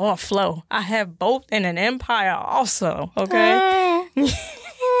punchlines or flow. I have both in an empire also, okay? Yes.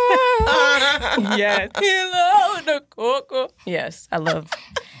 Hello, the coco. Yes, I love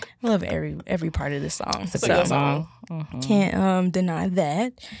I love every part of this song. It's a good song. Can't deny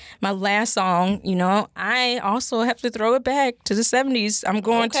that. My last song, you know, I also have to throw it back to the 70s. I'm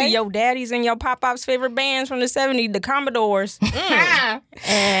going to your daddy's and your pop-pop's favorite bands from the 70s, the Commodores.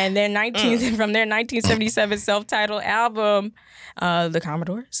 And their from their 1977 self-titled album, the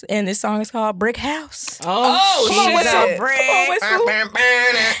Commodores. And this song is called Brick House. Oh, she's shit. a brick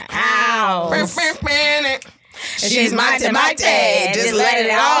house. She's my tomato. Just let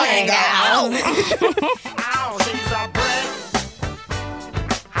it all hang out. Ow, she's a brick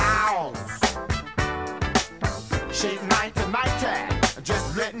house. She's mighty,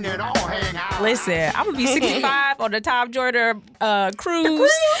 just letting it all hang out. Listen, I'm gonna be 65 on the Tom Jordan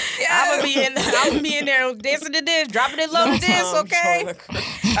cruise. I'm gonna be in there dancing to this, dropping it low to this, okay?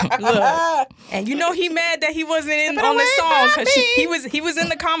 Look, and you know he mad that he wasn't in on the song because he was in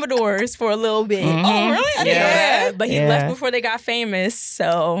the Commodores for a little bit. Oh, really? I didn't know that. But he left before they got famous.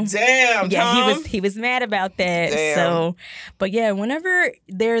 So Damn, Tom. he was mad about that. Damn. So, but yeah, whenever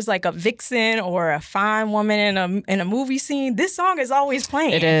there's like a vixen or a fine woman in a movie scene, this song is always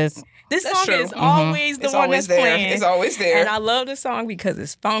playing. It is. This That's song true. is always the It's one always that's there. playing. It's always there. And I love the song because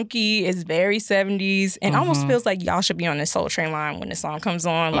it's funky. It's very 70s. And almost feels like y'all should be on the Soul Train line when the song comes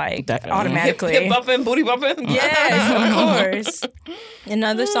on, like Definitely. automatically. Hip bumping, booty bumping. Yes, of course.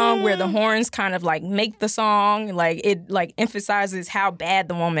 Another song where the horns kind of like make the song, like it like emphasizes how bad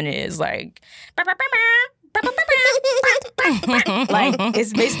the woman is. Like like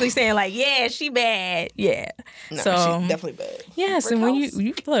it's basically saying like, yeah, she bad. Yeah. No, so she's definitely bad. yes, Brick and when house.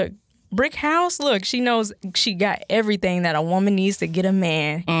 you look, Brick House, look, she knows she got everything that a woman needs to get a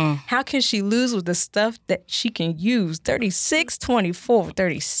man. How can she lose with the stuff that she can use? 36, 24,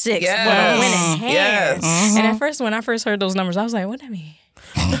 36 Yes. with a winning hand. Yes. And at first, when I first heard those numbers, I was like, what that mean?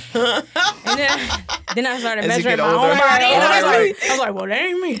 And then I started As you measuring get my older. own body. And I Right. was like, well, that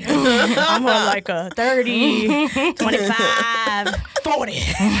ain't me. I'm on like a 30, 25, 40.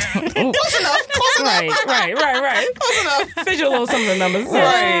 Close enough. Right. Close enough. Fidget a little some of the numbers.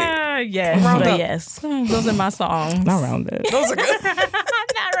 Yes, Round but up. yes. Those are my songs. Not rounded. Those are good.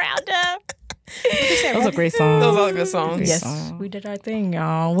 Not round up. Those are great songs. Those are good songs. Yes, we did our thing,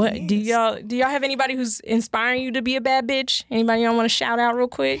 y'all. What do y'all have anybody who's inspiring you to be a bad bitch? Anybody y'all want to shout out real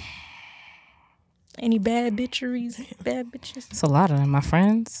quick? Any bad bitcheries? Bad bitches? It's a lot of them. My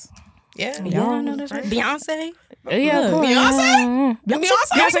friends. Yeah. Yeah, I know that's right. Beyonce? Yeah, of course.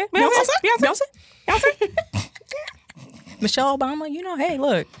 Beyonce? Beyonce? Michelle Obama, you know, hey,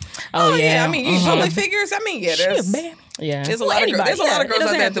 look. Oh, Yeah, I mean, you public figures. I mean, yeah, She a there's bad. Yeah. a lot of girls. There's a lot of girls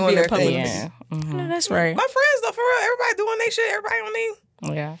out there doing their thing. Yeah. No, that's right. My friends, though, for real, everybody doing their shit.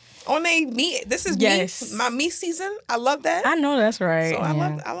 Everybody Yeah. on they me. This is Yes. me, my me season. I love that. I know that's right. So I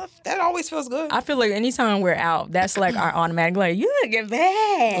love that. Always feels good. I feel like anytime we're out, that's like our automatic, like, you looking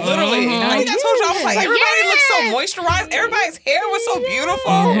bad. Literally. I think I told you, I was like, everybody looks so moisturized. Everybody's hair was so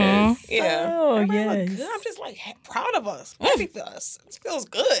beautiful. Yeah. Oh, Everybody look yes. good. I'm just like proud of us. Happy for us. It feels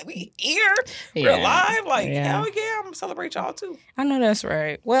good. We here. We're Yeah. alive. Like, Yeah. hell yeah. I'm gonna celebrate y'all too. I know that's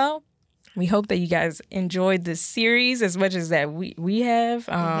right. Well, we hope that you guys enjoyed this series as much as that we have.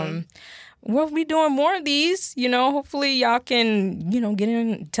 We'll be doing more of these. You know, hopefully y'all can, you know, get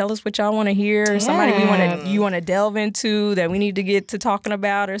in, tell us what y'all want to hear. Somebody you want to delve into that we need to get to talking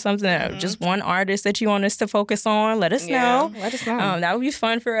about or something. Or just one artist that you want us to focus on. Let us know. Let us know. That would be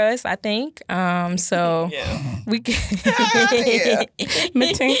fun for us, I think. So Yeah. we can. Yeah.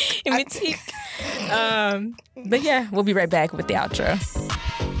 Metique. But yeah, we'll be right back with the outro.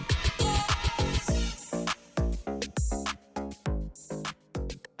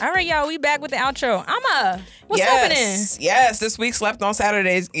 All right, y'all, we back with the outro. What's happening? Yes, this week Slept on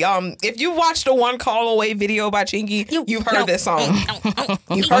Saturdays. If you watched the One Call Away video by Chingy, you've heard this song.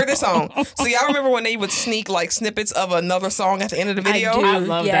 You've heard this song. So y'all remember when they would sneak like snippets of another song at the end of the video? I do. I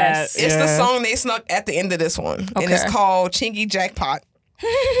love Yes. that. It's the Yeah. song they snuck at the end of this one. And Okay. it's called Chingy Jackpot.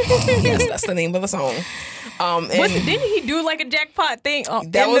 Yes, that's the name of the song. And Didn't he do like a jackpot thing?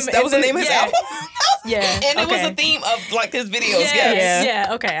 that was the name of his album. Yeah. And it was okay. the theme of like his videos. Yeah, Yes.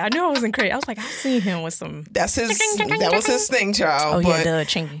 yeah, okay. I knew I wasn't crazy. I was like, I seen him with some. That was his thing, child. Oh yeah, But the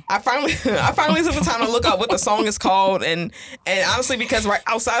chingy. I finally took the time to look up what the song is called, and honestly, because right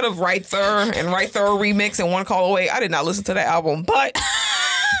outside of Right There and Right There remix and One Call Away, I did not listen to that album. But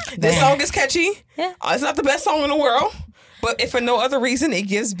this song is catchy. Yeah. It's not the best song in the world, but if for no other reason, it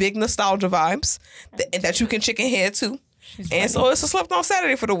gives big nostalgia vibes that you can chicken head to. And so it's a Slept on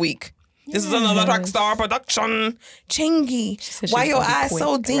Saturday for the week. This is another Rockstar production. Chingy, said why she's your gonna be eyes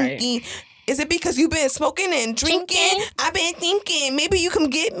so quick, dinky? Is it because you've been smoking and drinking? I've been thinking maybe you come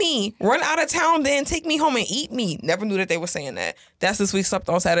get me. Run out of town, then take me home and eat me. Never knew that they were saying that. That's this week Slept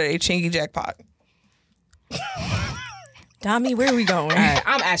On Saturday, Chingy Jackpot. Dami, where are we going? All right,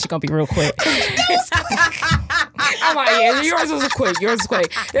 I'm actually gonna be real quick. I'm like, yeah, yours was quick. Yours was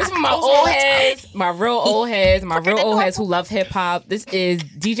quick. This is for my old heads, my real old heads who love hip hop. This is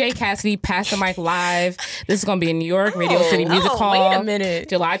DJ Cassidy, Pass the Mic Live. This is gonna be in New York, Radio City Music Hall. Wait a minute.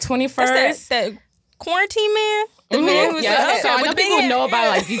 July 21st. That's that quarantine man? The man who's Yeah, so I with know the big people head. know about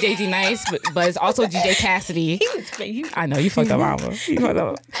like DJ G Nice, but it's also DJ Cassidy. I know you fucked up, mama. You fucked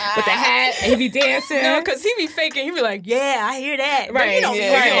up with the hat and he be dancing. No, because he be faking. He be like, yeah, I hear that. But Right, you don't, yeah,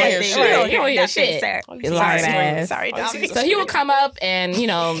 you don't hear right, shit. right. You don't hear shit, sir. sir. You lying ass. Sorry, Dami. So he would come up and, you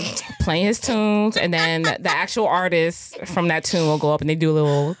know, play his tunes, and then the actual artist from that tune will go up and they do a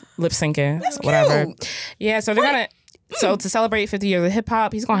little lip syncing, whatever. cute. Yeah, so they're gonna. So to celebrate 50 years of hip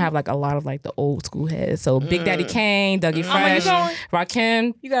hop, he's gonna have like a lot of like the old school heads. So Big Daddy Kane, Dougie Fresh, going?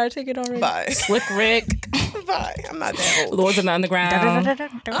 Rakim, You got to take it already. Bye. Slick Rick, Bye. I'm not that old. Lords of the Underground,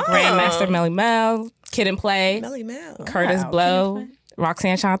 Grandmaster Melly Mel, Kid and Play, Melly Mel. Curtis Blow,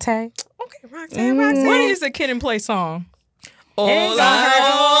 Roxanne Shante. Okay, Roxanne, Roxanne. What is the Kid and Play song?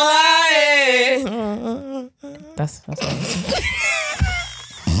 That's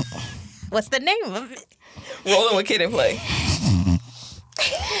What's the name of it? Rolling with Kid and Play.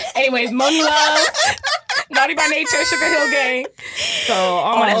 Anyways, Money Love, Naughty by Nature, Sugar Hill Gang. So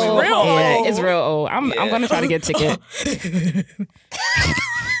all my that's old, real old. yeah, it's real old. I'm gonna try to get a ticket.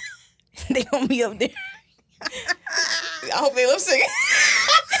 They gonna be up there. I hope they lip singing.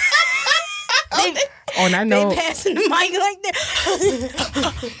 On that note, They passing the mic like that.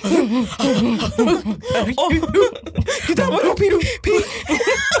 You talking about Peter?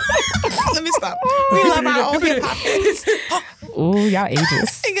 Let me stop. We love our own hip hop. ooh, y'all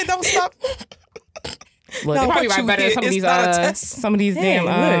ages. Nigga, don't stop. Look, No, they probably what write you better than get some of is these not a test. some of these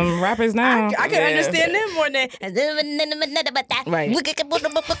damn rappers now. I can Yeah. understand them more than. Right.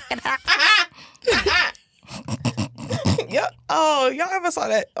 Yeah. Oh, y'all ever saw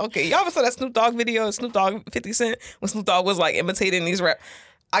that? Okay, y'all ever saw that Snoop Dogg video of Snoop Dogg 50 Cent when Snoop Dogg was like imitating these rap?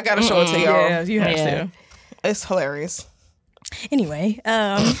 I gotta show it to y'all. Yeah, you have Yeah. to. It's hilarious. Anyway, So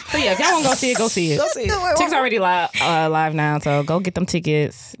yeah, if y'all want to go see it, go see it. Go see it. Tickets already live now, so go get them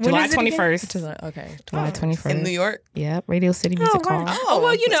tickets. July 21st. Okay. July 21st. In New York. Yep, Radio City Music Hall. Oh,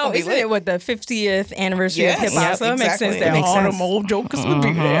 well, you it's know, gonna be isn't lit. it what the 50th anniversary Yes. of hip hop? Yep, So it makes sense exactly. that It makes all sense. them old jokers would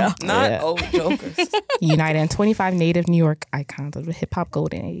be there. Not Yeah. old jokers. Uniting 25 native New York icons of the hip hop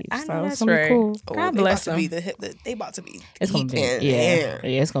golden age. I know so that's it's gonna right. be cool. Oh, God they bless about to be them. they about to be It's gonna deep be in yeah, there.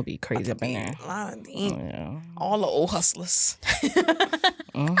 yeah, it's gonna be crazy up in there. Yeah. All the old hustlers.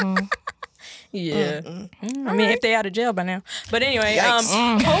 Yeah. I mean, if they out of jail by now. But anyway,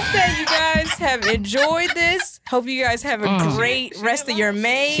 Yikes. hope that you guys have enjoyed this. Hope you guys have a great rest of your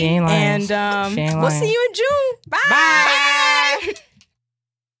May. She ain't lying. And She ain't we'll lying. see you in June. Bye.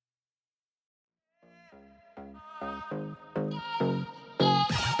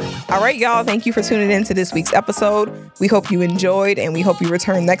 All right, y'all. Thank you for tuning in to this week's episode. We hope you enjoyed and we hope you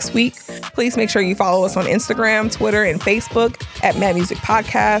return next week. Please make sure you follow us on Instagram, Twitter, and Facebook at Mad Music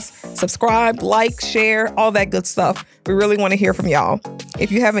Podcast. Subscribe, like, share, all that good stuff. We really want to hear from y'all.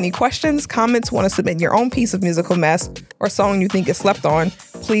 If you have any questions, comments, want to submit your own piece of musical mess or song you think is slept on,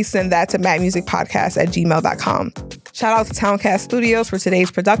 please send that to madmusicpodcast@gmail.com. Shout out to Towncast Studios for today's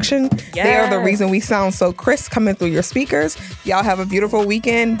production. They are the Yes. reason we sound so crisp coming through your speakers. Y'all have a beautiful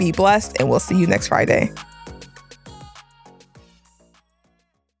weekend. Be blessed, and we'll see you next Friday.